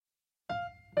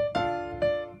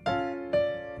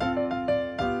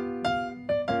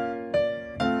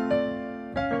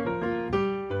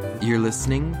You're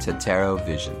listening to Tarot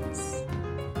Visions.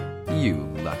 You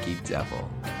lucky devil.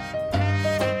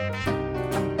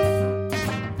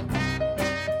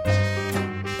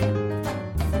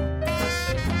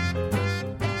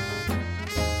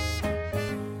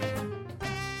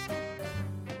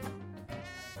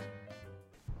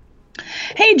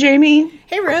 Hey, Jamie.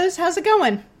 Hey, Rose. How's it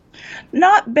going?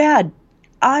 Not bad.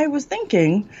 I was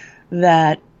thinking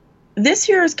that this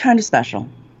year is kind of special.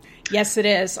 Yes, it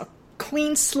is. A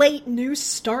clean slate, new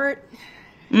start.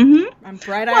 Mm-hmm. I'm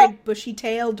bright-eyed,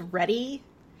 bushy-tailed, ready.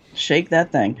 Shake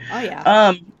that thing. Oh,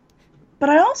 yeah. But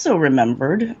I also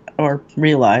remembered, or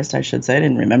realized, I should say, I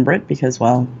didn't remember it because,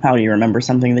 well, how do you remember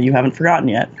something that you haven't forgotten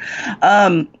yet?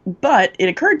 But it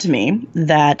occurred to me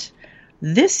that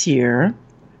this year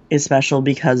is special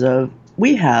because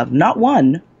we have not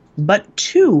one, but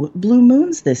 2 blue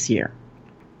moons this year.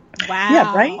 Wow.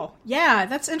 Yeah, right? Yeah,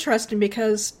 that's interesting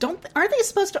because aren't they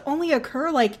supposed to only occur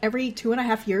like every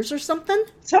 2.5 years or something?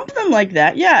 Something like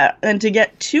that, yeah. And to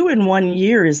get 2 in 1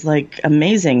 year is like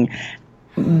amazing.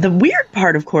 The weird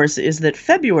part, of course, is that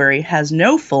February has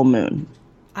no full moon.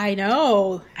 I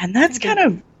know. And that's kind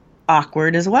of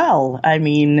awkward as well. I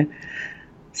mean,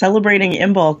 celebrating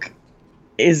Imbolc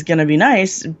is going to be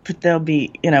nice, but it'll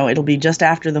be just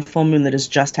after the full moon that has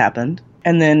just happened.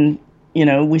 And then,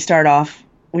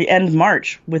 we end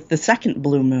March with the second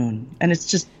blue moon. And it's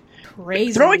just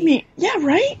crazy. It's throwing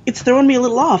me a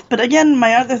little off. But again,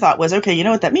 my other thought was, okay, you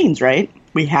know what that means, right?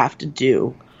 We have to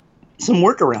do some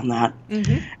work around that.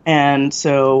 Mm-hmm. And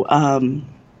so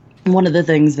one of the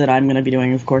things that I'm going to be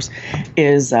doing, of course,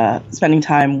 is spending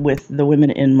time with the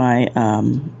women in my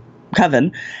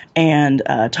coven and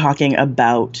talking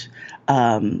about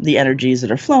the energies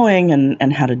that are flowing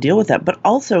and how to deal with that. But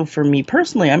also for me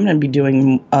personally, I'm going to be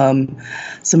doing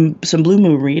some blue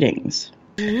moon readings.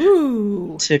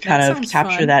 Ooh, to kind of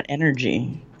capture fun. That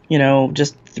energy.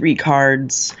 Just 3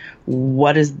 cards.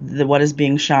 What is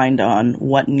being shined on?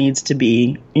 What needs to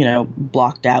be,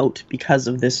 blocked out because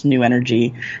of this new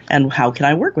energy? And how can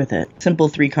I work with it? Simple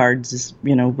 3 cards is,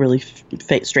 really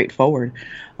straightforward.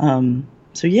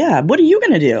 So yeah, what are you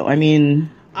going to do? I mean,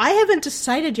 I haven't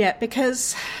decided yet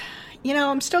because,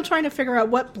 I'm still trying to figure out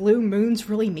what blue moons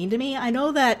really mean to me. I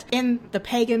know that in the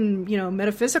pagan,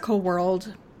 metaphysical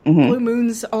world, mm-hmm. blue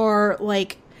moons are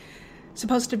like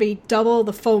supposed to be double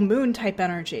the full moon type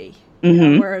energy.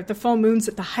 Mm-hmm. Where the full moon's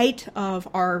at the height of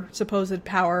our supposed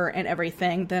power and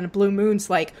everything, then a blue moon's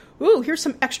like, ooh, here's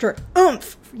some extra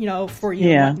oomph, for you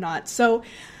and whatnot. So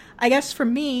I guess for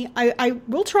me, I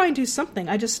will try and do something.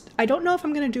 I don't know if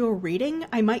I'm going to do a reading.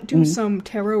 I might do some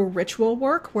tarot ritual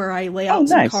work where I lay out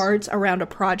some cards around a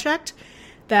project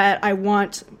that I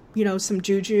want, some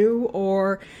juju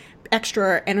or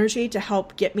extra energy to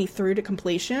help get me through to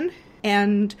completion.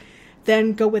 And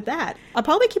then go with that. I'll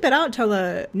probably keep it out until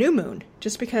the new moon,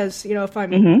 just because, if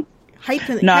I'm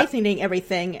heightening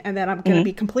everything and then I'm going to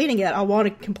be completing it, I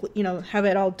want to have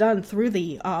it all done through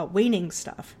the waning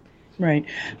stuff. Right.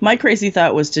 My crazy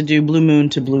thought was to do blue moon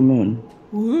to blue moon.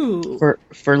 Ooh.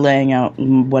 For laying out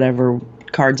whatever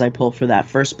cards I pull for that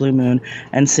first blue moon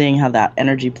and seeing how that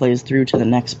energy plays through to the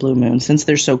next blue moon, since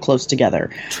they're so close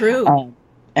together. True.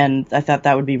 And I thought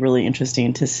that would be really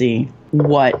interesting to see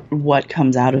what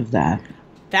comes out of that.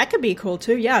 That could be cool,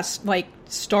 too. Yes, like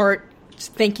start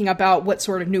thinking about what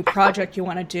sort of new project you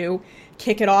want to do,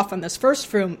 kick it off on this first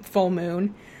full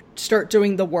moon, start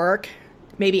doing the work,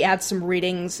 maybe add some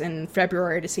readings in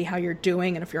February to see how you're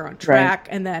doing and if you're on track,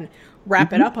 and then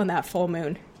wrap it up on that full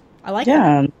moon. I like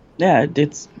that. Yeah,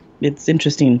 it's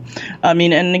interesting. I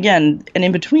mean, and again, and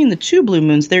in between the 2 blue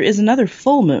moons, there is another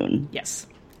full moon. Yes.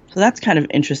 So that's kind of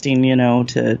interesting,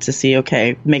 to see,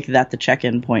 okay, make that the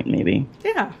check-in point, maybe.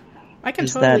 Yeah, I can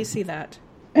totally see that.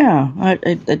 Yeah,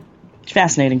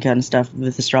 fascinating kind of stuff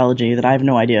with astrology that I have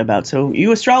no idea about. So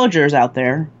you astrologers out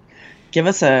there, give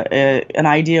us an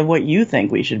idea of what you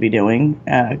think we should be doing,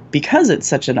 because it's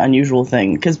such an unusual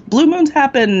thing. Because blue moons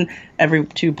happen every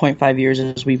 2.5 years,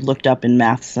 as we've looked up in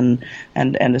maths and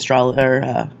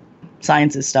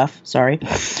sciences stuff, sorry.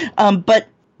 But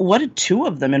what did 2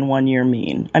 of them in 1 year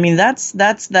mean? I mean, that's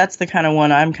the kind of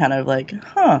one I'm kind of like,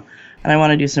 huh. And I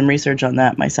want to do some research on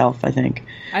that myself, I think.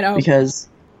 I know. Because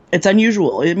it's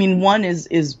unusual. I mean, 1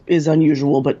 is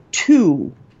unusual, but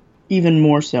 2 even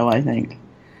more so, I think.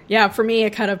 Yeah, for me,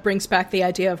 it kind of brings back the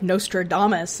idea of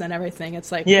Nostradamus and everything.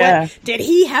 It's like, what, did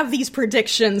he have these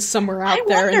predictions somewhere out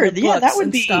there in the books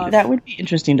that would be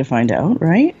interesting to find out,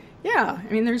 right? Yeah,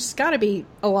 I mean, there's got to be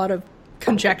a lot of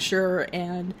conjecture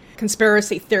and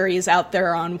conspiracy theories out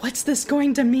there on what's this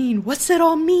going to mean? What's it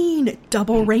all mean?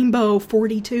 Double rainbow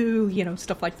 42,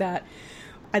 stuff like that.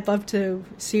 I'd love to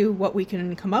see what we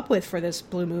can come up with for this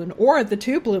blue moon or the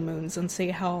 2 blue moons and see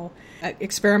how,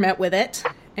 experiment with it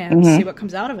and see what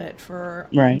comes out of it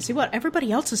see what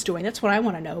everybody else is doing. That's what I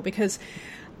want to know, because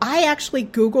I actually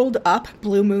Googled up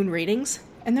blue moon readings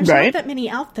and there's not that many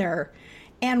out there.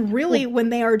 And really, when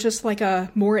they are just like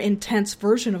a more intense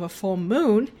version of a full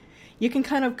moon, you can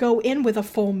kind of go in with a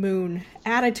full moon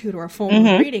attitude or a full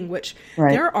moon reading, which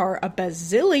there are a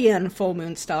bazillion full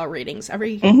moon style readings.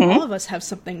 All of us have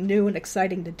something new and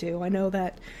exciting to do. I know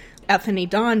that Anthony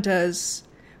Dawn does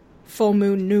full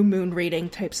moon, new moon reading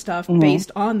type stuff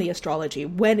based on the astrology.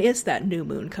 When is that new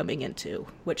moon coming into?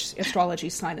 Which astrology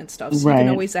sign and stuff. So you can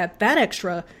always add that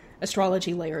extra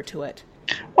astrology layer to it.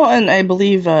 Well, and I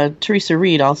believe Teresa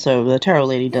Reed, also the tarot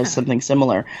lady, does something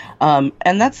similar. And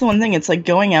that's the one thing. It's like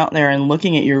going out there and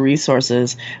looking at your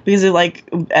resources, because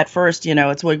at first,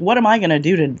 it's like, what am I going to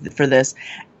do for this?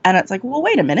 And it's like, well,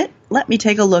 wait a minute. Let me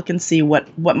take a look and see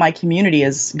what my community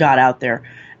has got out there.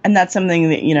 And that's something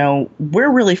that, we're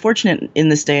really fortunate in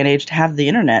this day and age to have the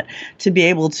internet to be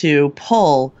able to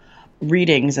pull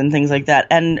readings and things like that.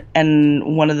 And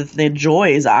one of the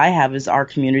joys I have is our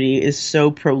community is so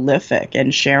prolific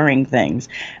and sharing things,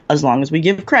 as long as we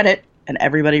give credit, and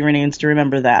everybody needs to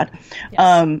remember that.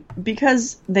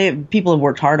 Because people have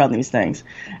worked hard on these things.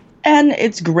 And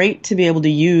it's great to be able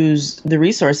to use the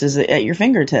resources at your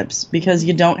fingertips, because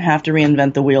you don't have to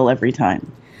reinvent the wheel every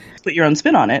time. Put your own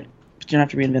spin on it, but you don't have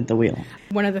to reinvent the wheel.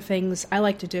 One of the things I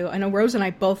like to do, I know Rose and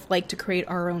I both like to create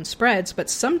our own spreads,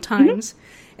 but sometimes,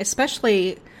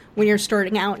 especially when you're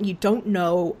starting out and you don't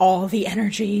know all the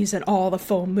energies and all the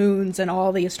full moons and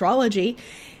all the astrology,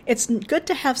 it's good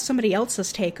to have somebody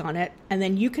else's take on it, and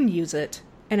then you can use it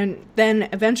and then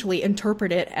eventually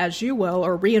interpret it as you will,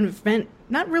 or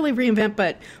not really reinvent,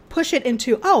 but push it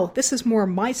into, this is more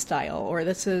my style, or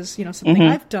this is, something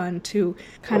I've done to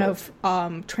kind of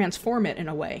transform it in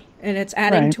a way. And it's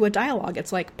adding to a dialogue.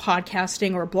 It's like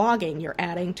podcasting or blogging. You're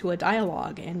adding to a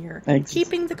dialogue, and you're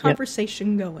keeping the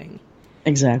conversation going.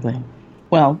 Exactly.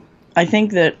 Well, I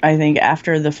think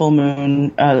after the full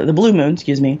moon, the blue moon,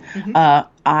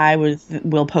 I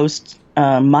will post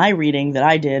my reading that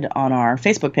I did on our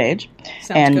Facebook page.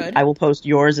 Sounds good. I will post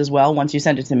yours as well once you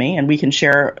send it to me, and we can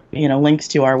share, links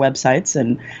to our websites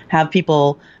and have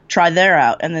people try their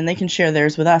out, and then they can share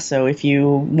theirs with us. So if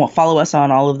you follow us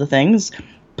on all of the things,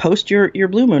 post your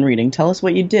blue moon reading. Tell us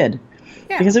what you did.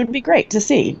 Yeah. Because it would be great to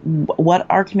see what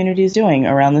our community is doing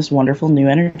around this wonderful new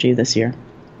energy this year.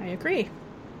 I agree.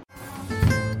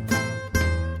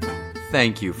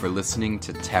 Thank you for listening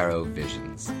to Tarot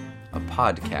Visions, a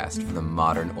podcast for the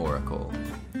modern oracle.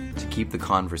 To keep the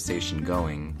conversation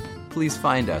going, please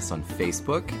find us on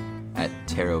Facebook at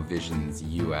Tarot Visions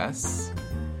US,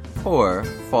 or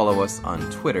follow us on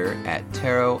Twitter at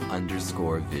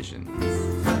Tarot_Visions.